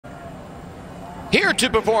Here to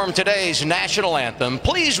perform today's national anthem,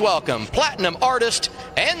 please welcome platinum artist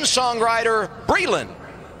and songwriter Breland.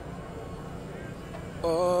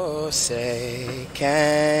 Oh, say,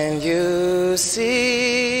 can you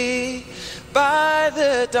see by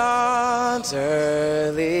the dawn's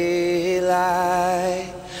early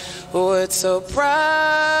light what so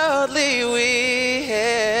proudly we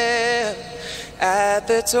hailed at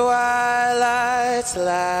the twilight's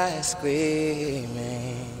last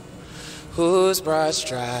gleaming, whose broad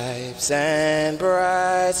stripes and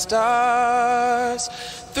bright stars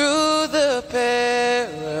through the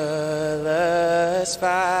perilous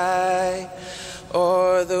fight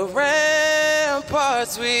o'er the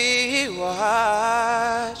ramparts we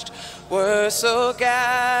watched were so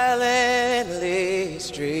gallantly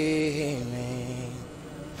streaming,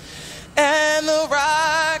 and the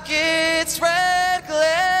rocket's red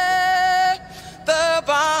glare, the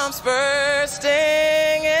bombs bursting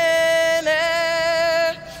in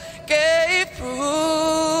air, gave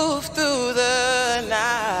proof through the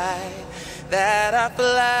night that our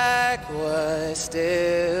flag was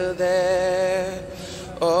still there.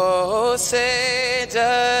 Oh, say,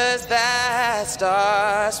 does that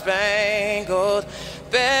star-spangled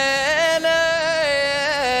banner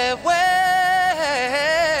wave?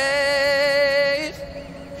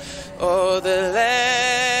 Oh, the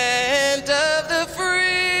land of the free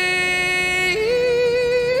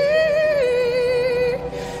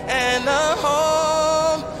and the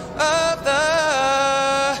home of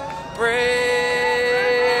the brave.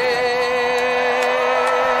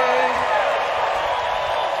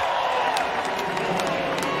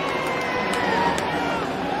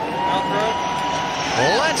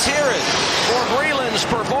 Let's hear it for Breland's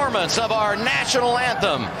performance of our national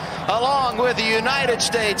anthem, along with the United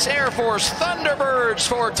States Air Force Thunderbirds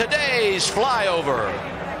for today's flyover.